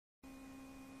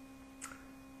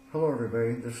Hello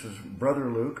everybody, this is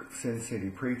Brother Luke, Sin City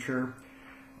Preacher.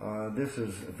 This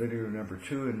is video number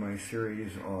 2 in my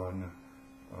series on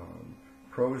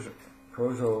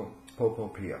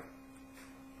Prosopopeia.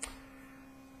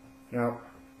 Now,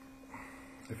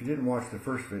 if you didn't watch the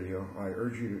first video, I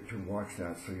urge you to watch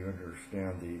that so you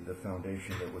understand the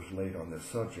foundation that was laid on this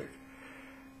subject.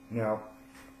 Now,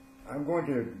 I'm going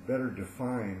to better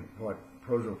define what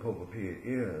Prosopopeia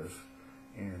is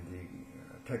and the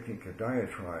technique of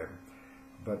diatribe,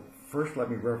 but first let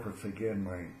me reference again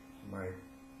my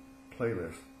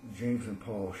playlist, James and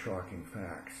Paul Shocking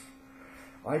Facts.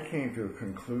 I came to a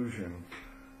conclusion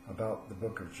about the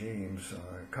book of James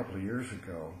a couple of years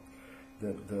ago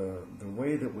that the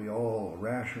way that we all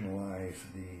rationalize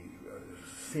the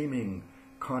seeming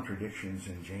contradictions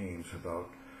in James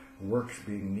about works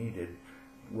being needed,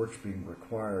 works being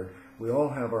required, we all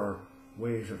have our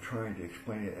ways of trying to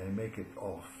explain it and make it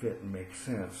all fit and make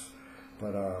sense.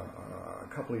 But a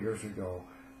couple of years ago,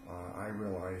 I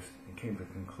realized and came to the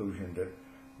conclusion that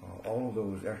all of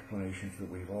those explanations that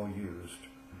we've all used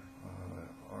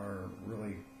are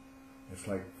really, it's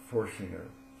like forcing a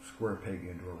square peg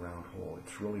into a round hole.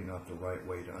 It's really not the right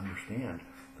way to understand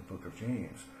the book of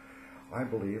James. I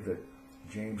believe that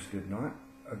James did not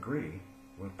agree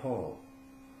with Paul.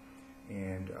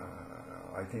 And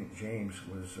I think James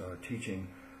was teaching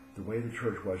the way the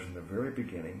church was in the very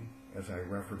beginning, as I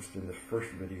referenced in the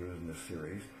first video in this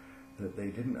series, that they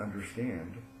didn't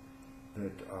understand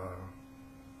that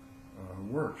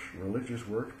works, religious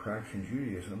works, practicing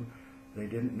Judaism, they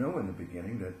didn't know in the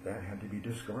beginning that that had to be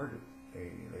discarded.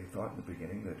 They thought in the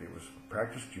beginning that it was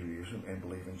practice Judaism and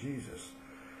believe in Jesus.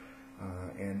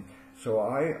 And so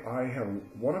I have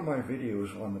one of my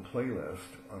videos on the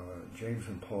playlist, James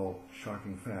and Paul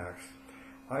Shocking Facts.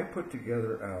 I put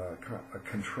together a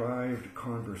contrived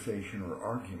conversation or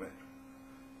argument.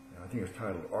 I think it's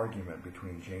titled Argument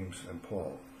Between James and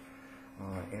Paul.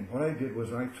 And what I did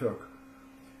was I took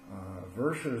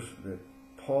verses that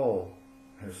Paul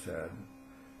has said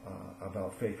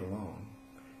about faith alone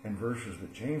and verses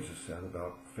that James has said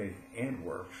about faith and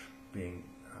works being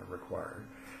required,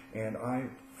 and I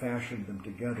fashioned them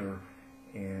together,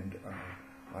 and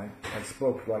I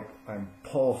spoke like I'm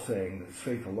Paul saying that it's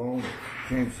faith alone.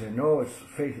 James saying, no, it's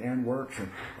faith and works,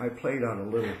 and I played out a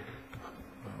little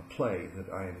play that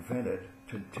I invented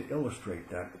to illustrate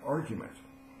that argument.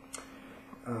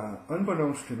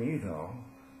 Unbeknownst to me, though,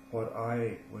 what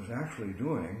I was actually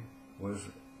doing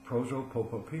was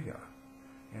Prosopopeia,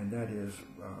 and that is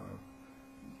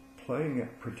playing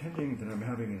it, pretending that I'm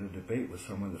having a debate with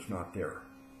someone that's not there,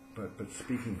 but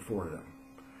speaking for them.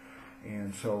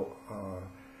 And so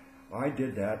I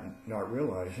did that, not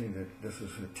realizing that this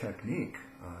is a technique.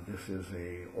 This is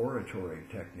a oratory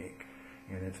technique,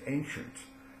 and it's ancient.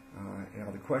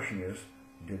 Now the question is,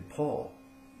 did Paul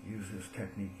use this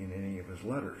technique in any of his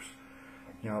letters?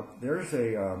 Now there's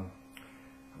a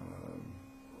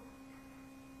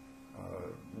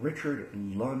Richard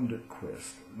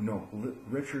Nordquist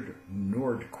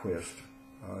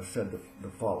said the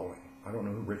following. I don't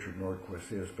know who Richard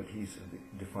Nordquist is, but he's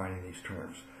defining these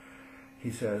terms.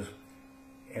 He says,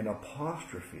 an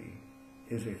apostrophe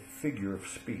is a figure of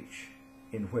speech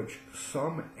in which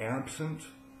some absent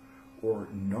or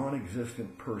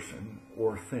non-existent person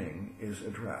or thing is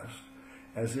addressed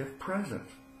as if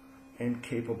present and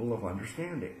capable of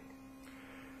understanding.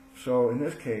 So in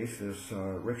this case, this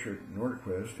Richard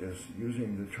Nordquist is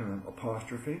using the term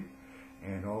apostrophe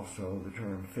and also the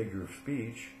term figure of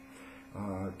speech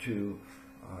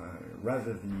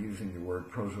rather than using the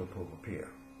word prosopopeia.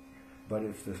 But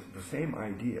it's the same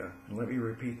idea, and let me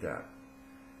repeat that.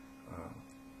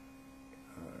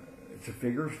 It's a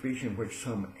figure of speech in which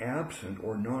some absent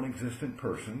or non-existent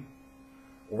person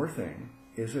or thing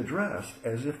is addressed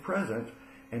as if present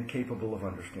and capable of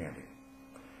understanding.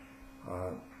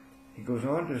 He goes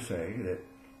on to say that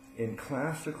in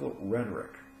classical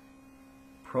rhetoric,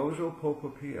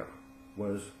 prosopopeia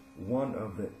was one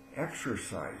of the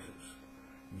exercises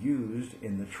used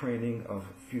in the training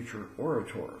of future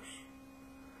orators.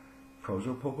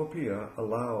 Prosopopeia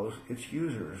allows its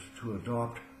users to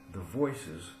adopt the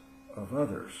voices of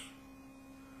others.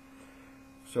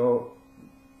 So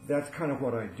that's kind of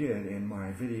what I did in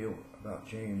my video about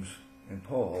James and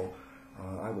Paul.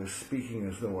 I was speaking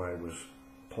as though I was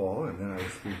Paul, and then I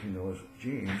was speaking as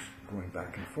James, going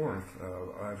back and forth.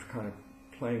 I was kind of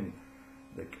playing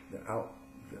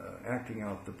acting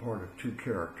out the part of two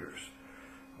characters.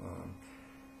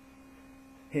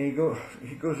 He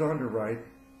goes on to write,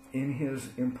 in his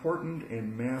important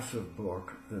and massive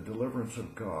book, The Deliverance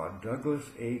of God, Douglas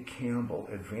A. Campbell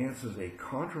advances a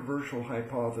controversial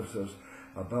hypothesis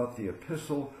about the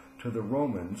epistle to the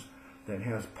Romans that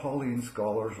has Pauline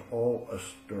scholars all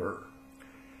astir.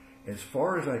 As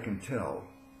far as I can tell,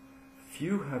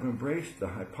 few have embraced the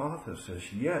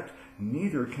hypothesis, yet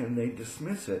neither can they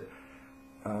dismiss it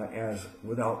as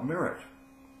without merit.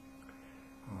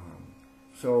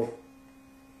 So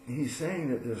he's saying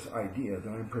that this idea that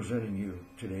I'm presenting you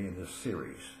today in this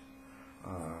series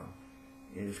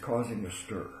is causing a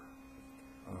stir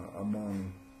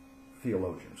among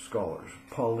theologians, scholars,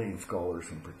 Pauline scholars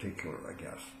in particular, I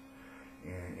guess.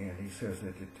 And he says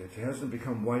that it hasn't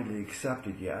become widely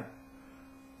accepted yet,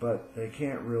 but they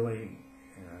can't really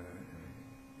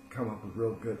come up with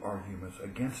real good arguments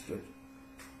against it.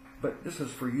 But this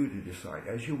is for you to decide.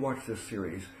 As you watch this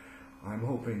series, I'm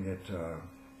hoping that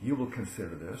you will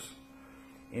consider this.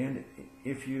 And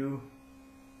if you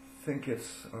think it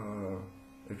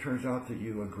turns out that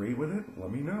you agree with it, let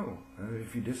me know.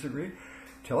 If you disagree,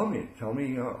 tell me. Tell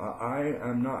me I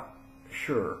am not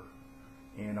sure,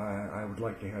 and I would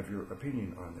like to have your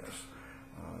opinion on this.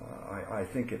 I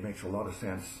think it makes a lot of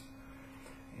sense,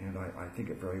 and I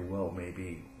think it very well may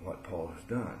be what Paul has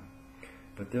done.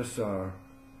 But this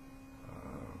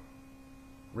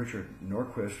Richard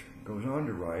Norquist goes on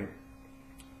to write,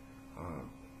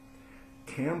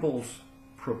 Campbell's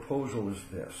proposal is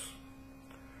this: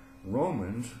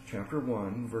 Romans chapter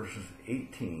 1 verses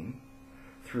 18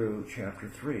 through chapter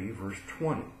 3 verse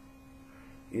 20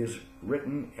 is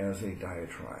written as a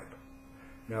diatribe.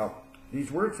 Now,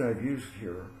 these words I've used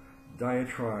here,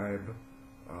 diatribe,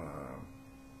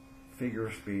 figure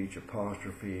of speech,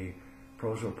 apostrophe,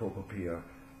 prosopopeia,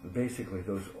 basically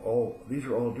these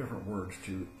are all different words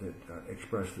that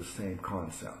express the same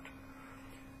concept.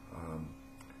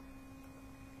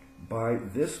 By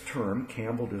this term,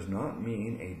 Campbell does not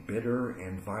mean a bitter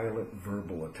and violent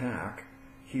verbal attack.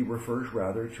 He refers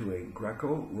rather to a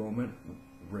Greco-Roman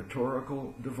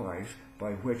rhetorical device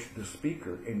by which the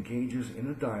speaker engages in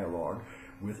a dialogue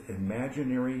with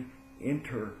imaginary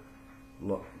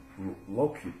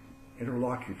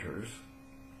interlocutors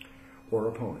or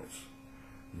opponents.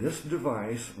 This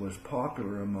device was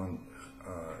popular among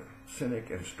Cynic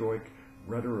and Stoic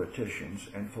rhetoricians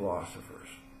and philosophers.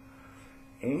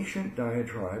 Ancient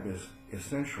diatribe is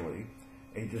essentially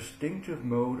a distinctive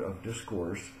mode of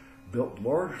discourse built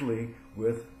largely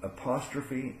with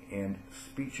apostrophe and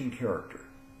speech and character.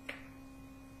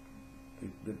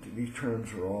 These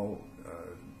terms are all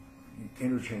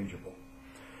interchangeable.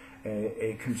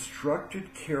 A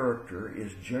constructed character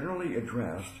is generally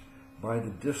addressed by the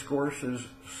discourse's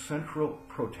central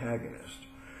protagonist,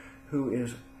 who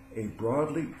is a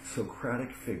broadly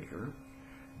Socratic figure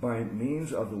by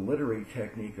means of the literary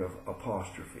technique of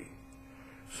apostrophe.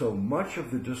 So much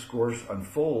of the discourse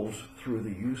unfolds through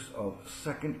the use of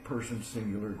second-person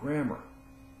singular grammar.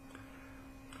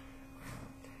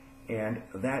 And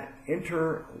that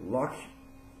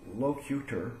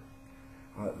interlocutor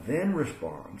then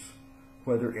responds,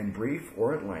 whether in brief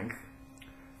or at length,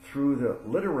 through the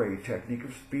literary technique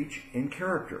of speech in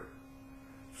character.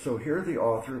 So here the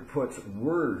author puts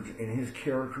words in his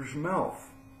character's mouth.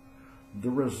 The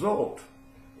result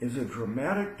is a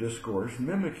dramatic discourse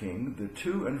mimicking the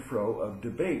to and fro of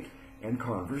debate and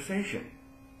conversation,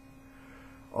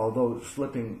 although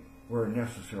slipping where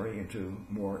necessary into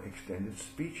more extended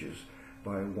speeches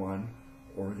by one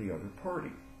or the other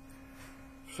party.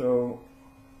 So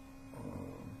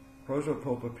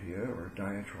prosopopeia or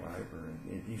diatribe or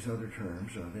these other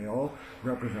terms, they all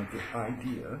represent this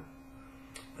idea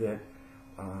that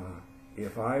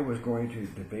if I was going to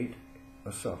debate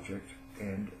a subject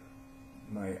and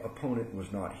my opponent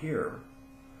was not here,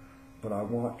 but I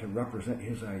want to represent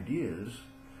his ideas,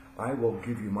 I will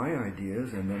give you my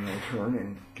ideas and then I'll turn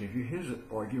and give you his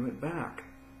argument back,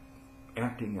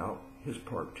 acting out his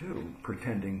part too,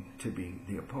 pretending to be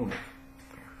the opponent.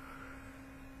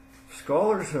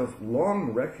 Scholars have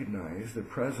long recognized the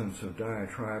presence of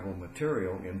diatribal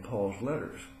material in Paul's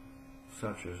letters,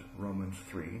 such as Romans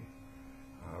 3,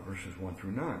 verses 1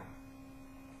 through 9.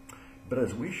 But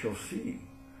as we shall see,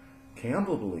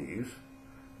 Campbell believes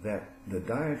that the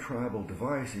diatribal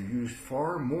device is used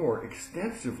far more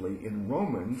extensively in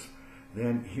Romans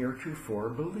than heretofore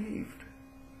believed.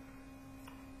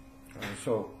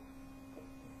 So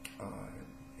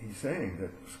he's saying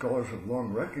that scholars have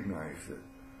long recognized that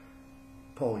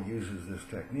Paul uses this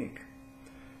technique.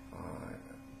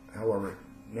 However,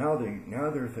 now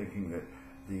they're thinking that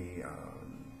the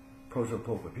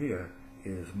prosopopeia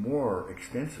is more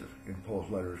extensive in Paul's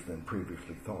letters than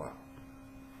previously thought.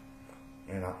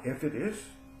 And if it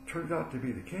turns out to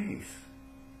be the case,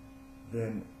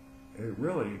 then it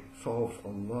really solves a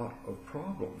lot of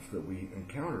problems that we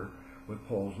encounter with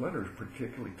Paul's letters,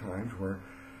 particularly times where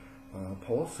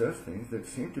Paul says things that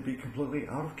seem to be completely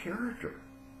out of character.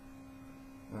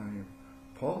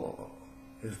 Paul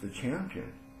is the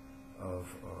champion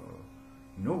of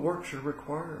no works are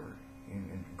required,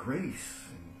 and grace,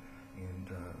 and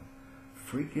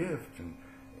free gift,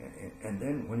 and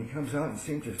then when he comes out and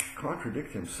seems to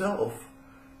contradict himself,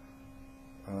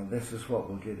 this is what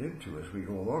we'll get into as we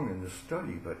go along in this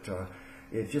study, but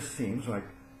it just seems like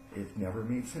it never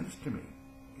made sense to me.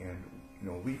 And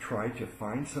we try to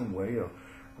find some way of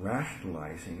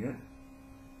rationalizing it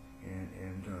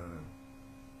and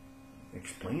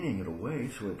explaining it away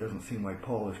so it doesn't seem like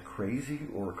Paul is crazy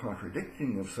or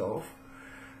contradicting himself.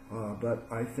 But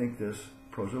I think this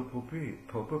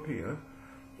Prosopopeia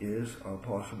is a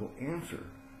possible answer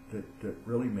that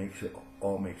really makes it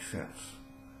all make sense.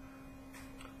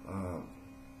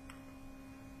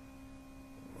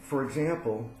 For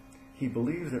example, he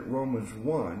believes that Romans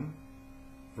 1,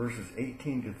 verses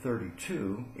 18 to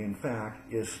 32, in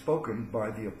fact, is spoken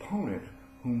by the opponent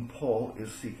whom Paul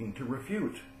is seeking to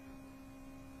refute.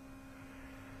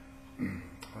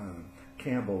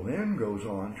 Campbell then goes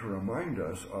on to remind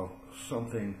us of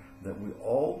something that we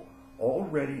all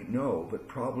already know but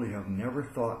probably have never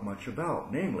thought much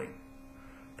about. Namely,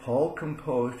 Paul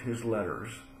composed his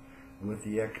letters with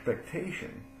the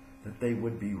expectation that they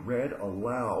would be read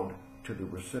aloud to the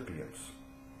recipients.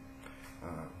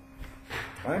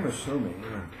 I'm assuming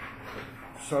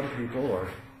some people are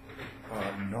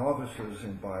novices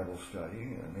in Bible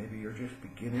study. Maybe you're just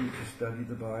beginning to study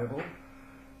the Bible.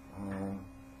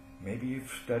 Maybe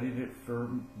you've studied it for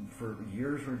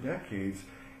years or decades,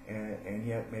 and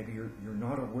yet maybe you're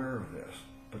not aware of this.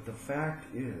 But the fact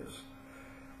is,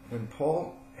 when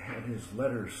Paul had his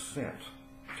letters sent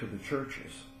to the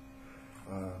churches,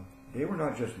 they were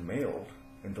not just mailed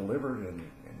and delivered, and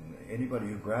anybody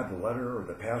who grabbed the letter or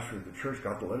the pastor of the church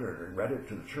got the letter and read it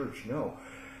to the church. No,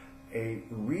 a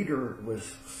reader was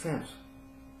sent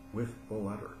with the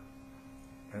letter.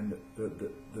 And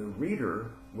the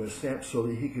reader was sent so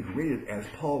that he could read it as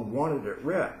Paul wanted it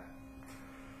read.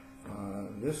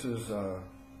 This is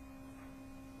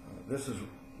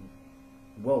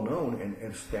well known and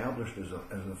established as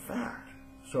a fact.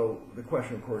 So the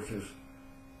question, of course, is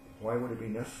why would it be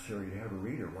necessary to have a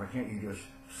reader? Why can't you just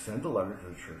send a letter to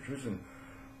the churches and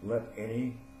let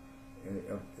any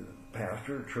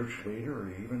pastor, church leader, or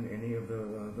even any of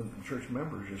the church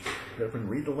members just get up and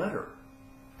read the letter?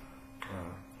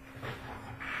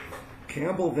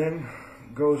 Campbell then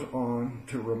goes on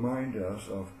to remind us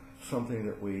of something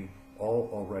that we all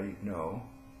already know.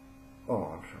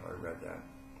 Oh, I'm sorry, I read that.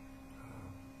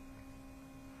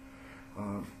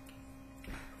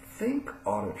 Think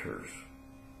auditors,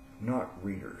 not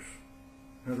readers.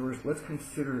 In other words, let's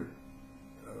consider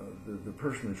the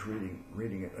person that's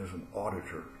reading it as an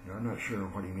auditor. Now, I'm not sure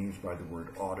what he means by the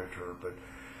word auditor, but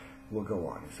we'll go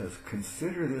on. It says,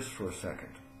 consider this for a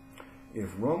second.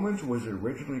 If Romans was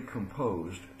originally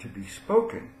composed to be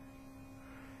spoken,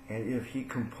 and if he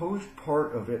composed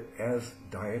part of it as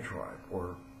diatribe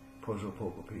or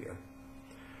prosopopeia,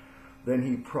 then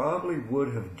he probably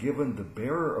would have given the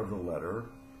bearer of the letter,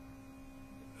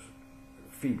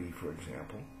 Phoebe, for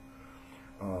example,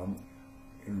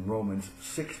 in Romans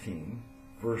 16,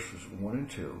 verses 1 and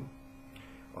 2,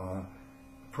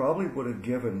 probably would have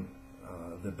given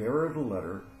the bearer of the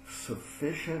letter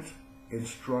sufficient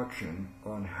instruction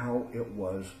on how it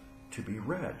was to be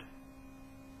read.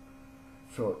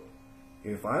 So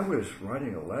if I was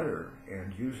writing a letter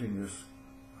and using this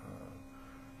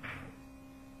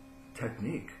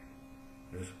technique,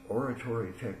 this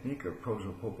oratory technique of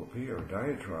prosopopeia or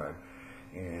diatribe,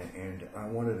 and I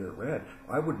wanted it read,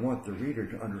 I would want the reader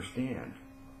to understand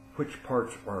which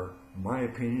parts are my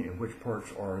opinion and which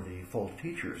parts are the false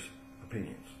teacher's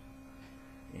opinions.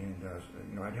 And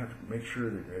I'd have to make sure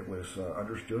that it was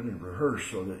understood and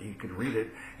rehearsed so that he could read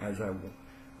it as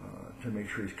to make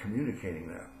sure he's communicating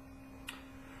that.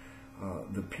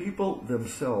 The people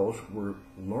themselves were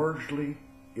largely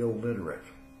illiterate.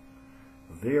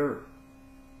 Their,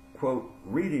 quote,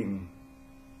 reading,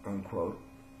 unquote,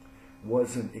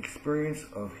 was an experience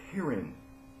of hearing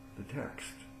the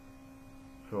text.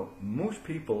 So most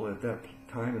people at that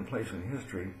time and place in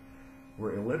history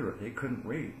were illiterate. They couldn't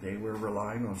read. They were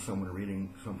relying on someone reading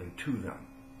something to them.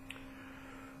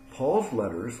 Paul's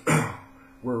letters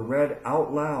were read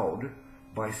out loud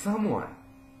by someone,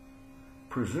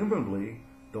 presumably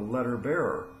the letter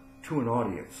bearer, to an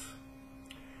audience.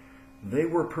 They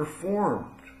were performed.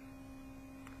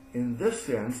 In this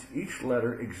sense, each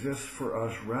letter exists for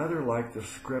us rather like the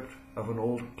script of an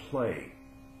old play,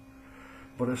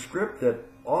 but a script that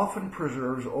often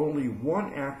preserves only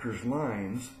one actor's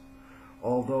lines,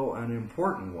 although an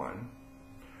important one.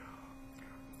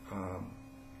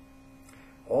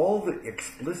 All the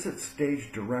explicit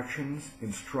stage directions,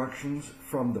 instructions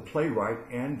from the playwright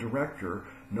and director,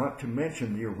 not to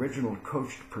mention the original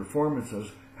coached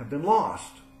performances, have been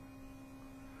lost.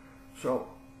 So,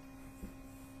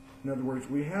 in other words,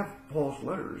 we have Paul's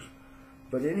letters,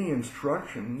 but any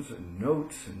instructions and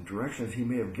notes and directions he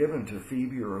may have given to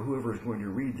Phoebe or whoever is going to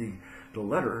read the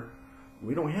letter,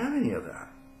 we don't have any of that.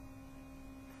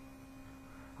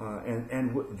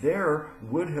 There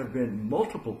would have been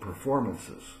multiple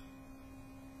performances.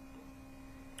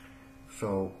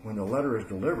 So when the letter is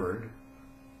delivered,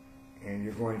 and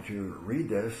you're going to read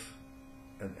this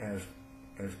as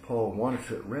Paul wants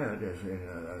it read, as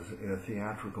in a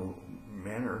theatrical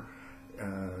manner,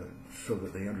 so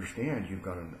that they understand you've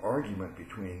got an argument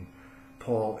between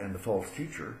Paul and the false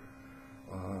teacher,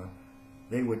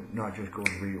 they would not just go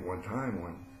and read it one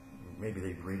time. Maybe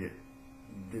they'd read it.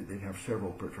 They'd have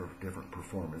several different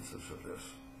performances of this.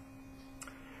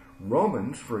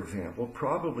 Romans, for example,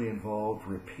 probably involved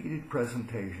repeated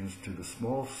presentations to the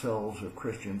small cells of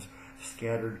Christians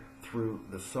scattered through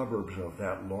the suburbs of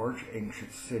that large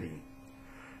ancient city.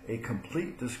 A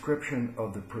complete description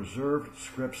of the preserved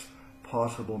script's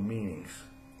possible meanings.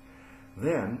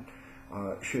 Then,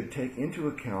 should take into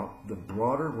account the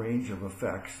broader range of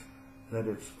effects that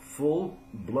its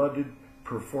full-blooded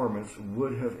performance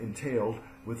would have entailed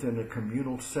within a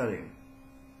communal setting.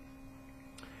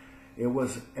 It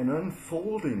was an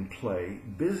unfolding play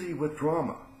busy with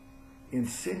drama,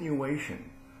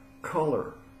 insinuation,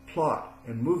 color, plot,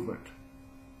 and movement.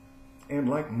 And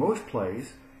like most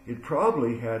plays, it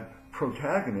probably had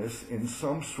protagonists in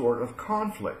some sort of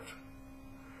conflict,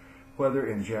 whether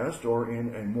in jest or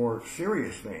in a more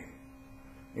serious vein.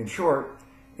 In short,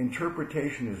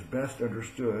 interpretation is best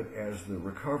understood as the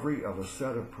recovery of a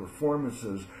set of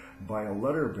performances by a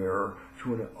letter bearer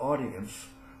to an audience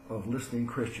of listening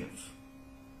Christians.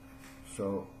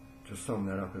 So, to sum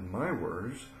that up in my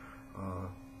words,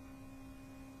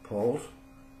 Paul's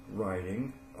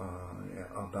writing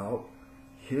about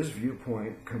his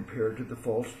viewpoint compared to the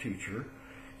false teacher.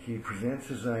 He presents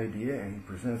his idea and he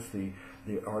presents the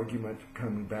argument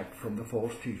coming back from the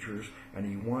false teachers, and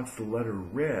he wants the letter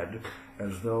read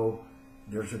as though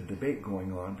there's a debate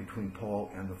going on between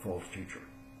Paul and the false teacher.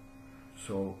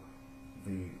 So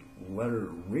the letter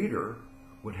reader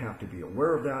would have to be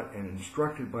aware of that and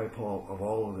instructed by Paul of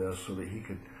all of this so that he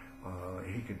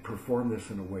could perform this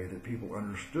in a way that people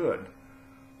understood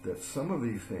that some of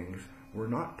these things were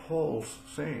not Paul's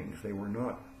sayings, they were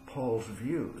not Paul's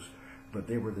views, but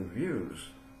they were the views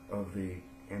of the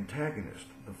antagonist,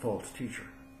 the false teacher.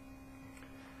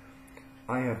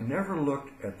 I have never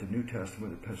looked at the New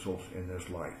Testament epistles in this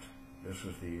light. This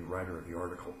is the writer of the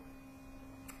article.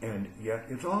 And yet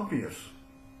it's obvious.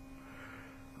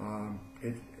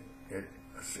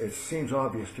 It seems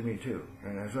obvious to me too.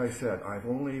 And as I said, I've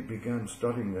only begun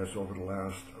studying this over the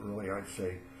last, really, I'd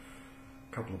say,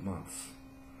 couple of months.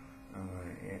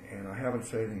 And I haven't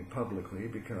said anything publicly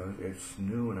because it's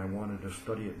new and I wanted to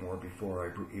study it more before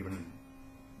I even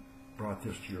brought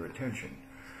this to your attention.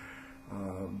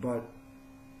 But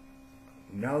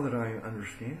now that I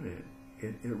understand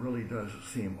it really does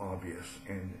seem obvious.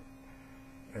 And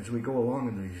as we go along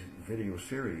in these video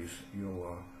series,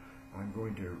 I'm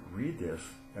going to read this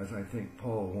as I think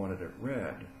Paul wanted it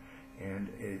read, and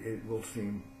it will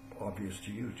seem obvious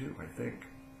to you too, I think.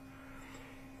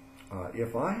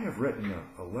 If I have written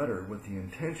a letter with the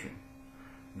intention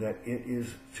that it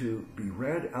is to be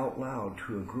read out loud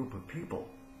to a group of people,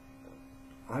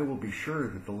 I will be sure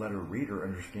that the letter reader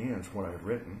understands what I've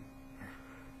written,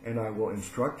 and I will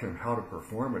instruct him how to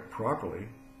perform it properly.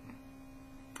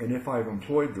 And if I've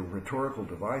employed the rhetorical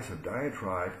device of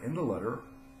diatribe in the letter,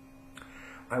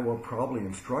 I will probably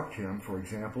instruct him, for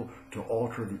example, to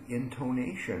alter the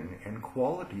intonation and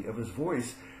quality of his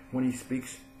voice when he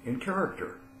speaks in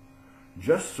character,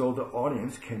 just so the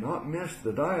audience cannot miss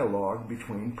the dialogue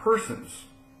between persons.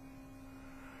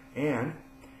 And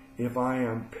if I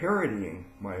am parodying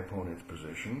my opponent's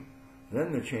position,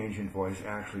 then the change in voice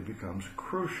actually becomes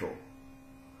crucial.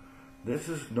 This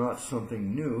is not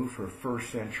something new for first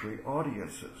century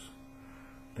audiences.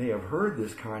 They have heard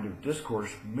this kind of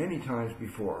discourse many times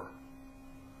before.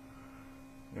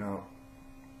 Now,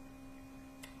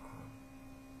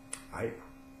 I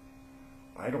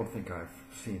don't think I've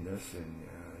seen this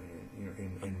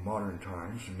in modern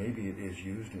times. Maybe it is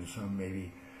used in some,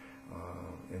 maybe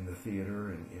in the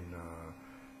theater and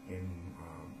in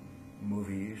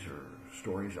movies or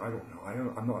stories. I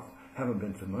don't know. Haven't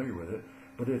been familiar with it.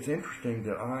 But it's interesting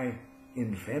that I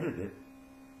invented it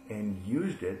and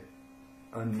used it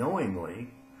unknowingly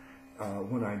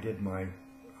when I did my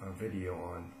video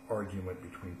on argument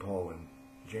between Paul and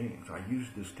James. I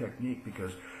used this technique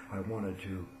because I wanted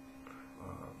to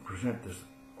present this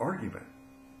argument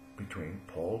between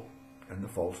Paul and the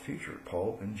false teacher,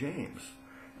 Paul and James.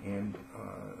 And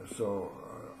so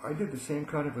I did the same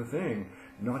kind of a thing,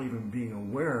 not even being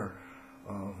aware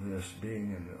of this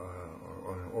being an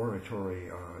oratory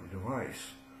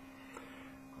device.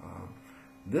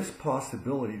 This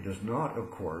possibility does not,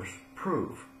 of course,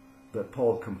 prove that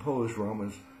Paul composed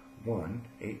Romans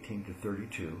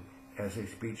 1:18-32 as a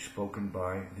speech spoken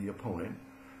by the opponent,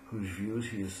 whose views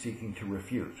he is seeking to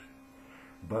refute.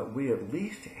 But we at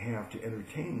least have to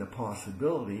entertain the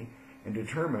possibility and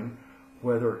determine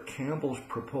whether Campbell's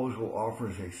proposal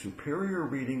offers a superior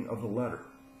reading of the letter.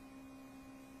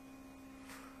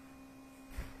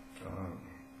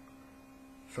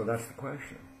 So that's the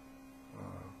question.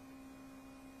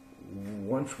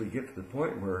 Once we get to the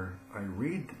point where I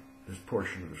read this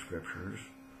portion of the Scriptures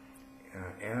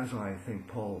as I think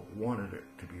Paul wanted it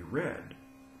to be read,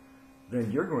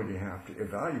 then you're going to have to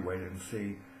evaluate it and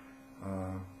see,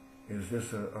 is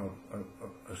this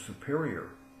a superior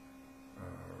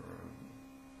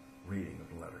reading of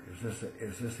the letter?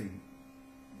 Is this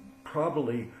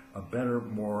probably a better,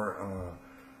 more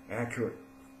accurate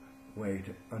way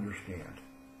to understand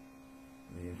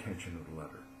the intention of the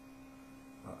letter?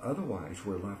 Otherwise,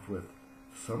 we're left with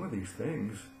some of these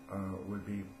things would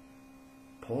be,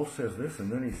 Paul says this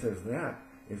and then he says that.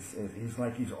 He's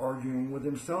like he's arguing with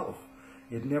himself.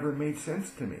 It never made sense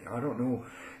to me. I don't know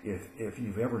if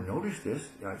you've ever noticed this.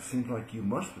 It seems like you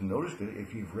must have noticed it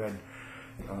if you've read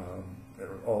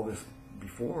all this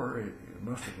before. It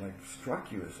must have like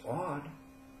struck you as odd.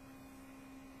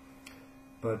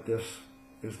 But this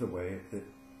is the way that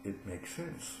it makes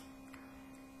sense.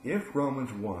 If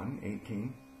Romans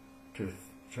 1:18 to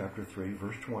chapter 3,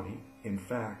 verse 20, in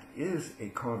fact, is a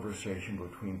conversation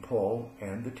between Paul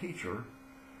and the teacher,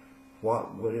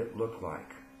 what would it look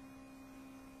like?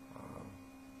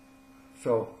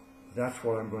 So that's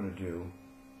what I'm going to do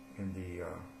in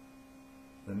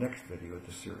the next video of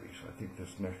the series. I think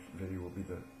this next video will be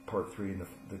the part 3 and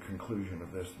the conclusion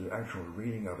of this, the actual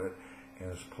reading of it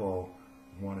as Paul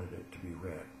wanted it to be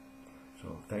read.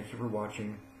 So thank you for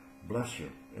watching. Bless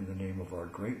you in the name of our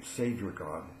great Savior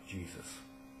God, Jesus.